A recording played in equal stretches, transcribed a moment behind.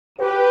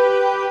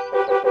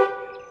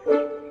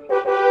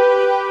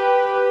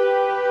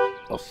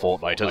A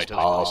fortnight has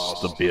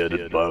passed, the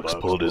bearded Burke's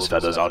pulled his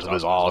feathers out of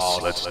his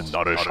arse. Let's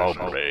nourish our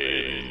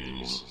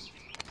brains.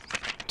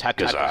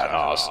 Takazan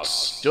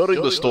asks,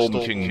 during the Storm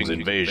King's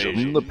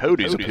invasion, the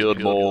ponies appeared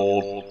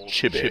more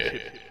chibi.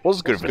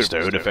 Was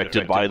Griffonstone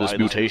affected by this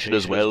mutation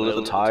as well at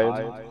the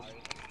time?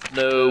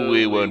 No,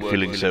 we weren't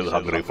feeling so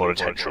hungry for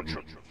attention.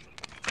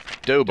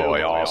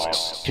 Doughboy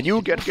asks, can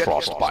you get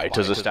Frostbite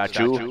as a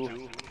statue?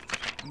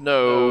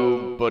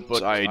 No,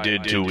 but I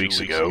did 2 weeks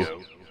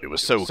ago. It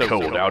was so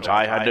cold out,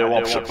 I had no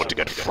option but to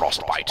get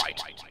Frostbite.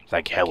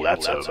 Thank hell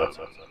that's over.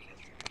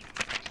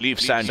 Leaf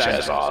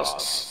Sanchez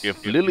asks,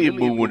 if Lily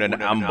Moon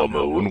and Amber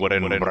Moon were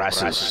in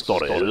Brass's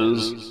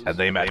stories, and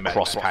they met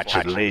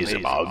Crosspatch and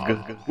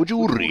Lazybug, would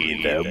you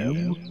read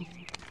them?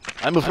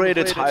 I'm afraid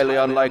it's highly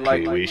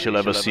unlikely we shall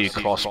ever see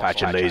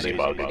Crosspatch and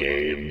Lazybug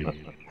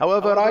again.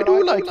 However, I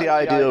do like the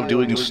idea of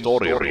doing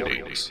story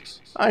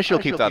readings. I shall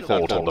keep that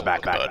thought on the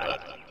back burner.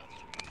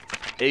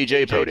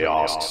 AJ Pony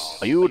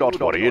asks, are you not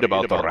worried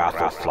about the wrath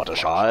of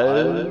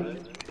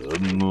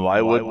Fluttershy?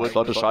 Why would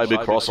Fluttershy be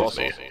cross with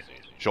me?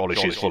 Surely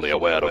she's fully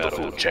aware of the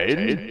food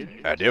chain,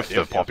 and if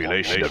the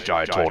population of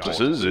giant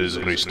tortoises is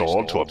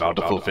restored to a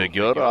bountiful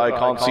figure, I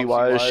can't see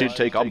why she'd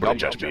take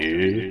umbrage at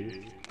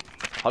me.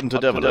 Hunter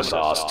Devilis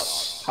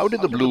asks, how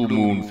did the Blue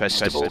Moon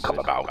Festival come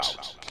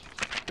about?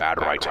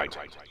 Bad writing.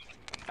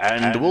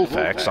 And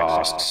Wolfax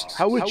asks,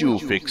 how would you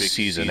fix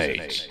Season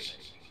 8?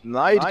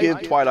 I'd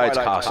give Twilight's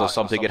Castle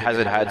something it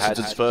hasn't had since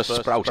its first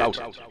sprouted.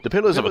 The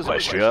Pillars of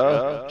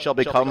Equestria shall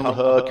become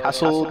her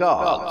castle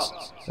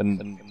guards.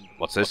 And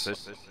what's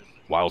this?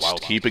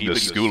 Whilst keeping the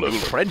School of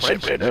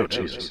Friendship in, oh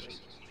Jesus.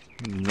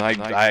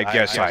 I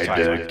guess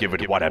I'd give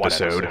it one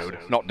episode,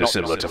 not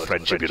dissimilar to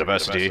Friendship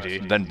University,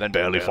 then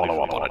barely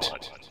follow up on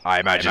it. I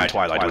imagine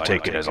Twilight will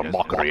take it as a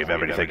mockery of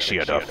everything she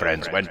and her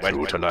friends went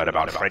through to learn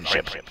about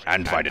friendship,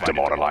 and find it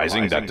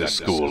demoralizing that this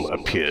school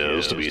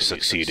appears to be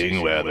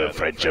succeeding where the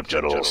Friendship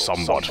Journal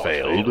somewhat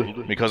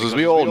failed, because as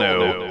we all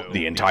know,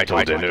 the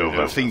entitled and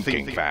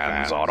overthinking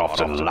fans are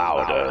often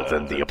louder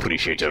than the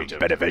appreciative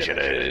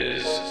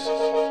beneficiaries.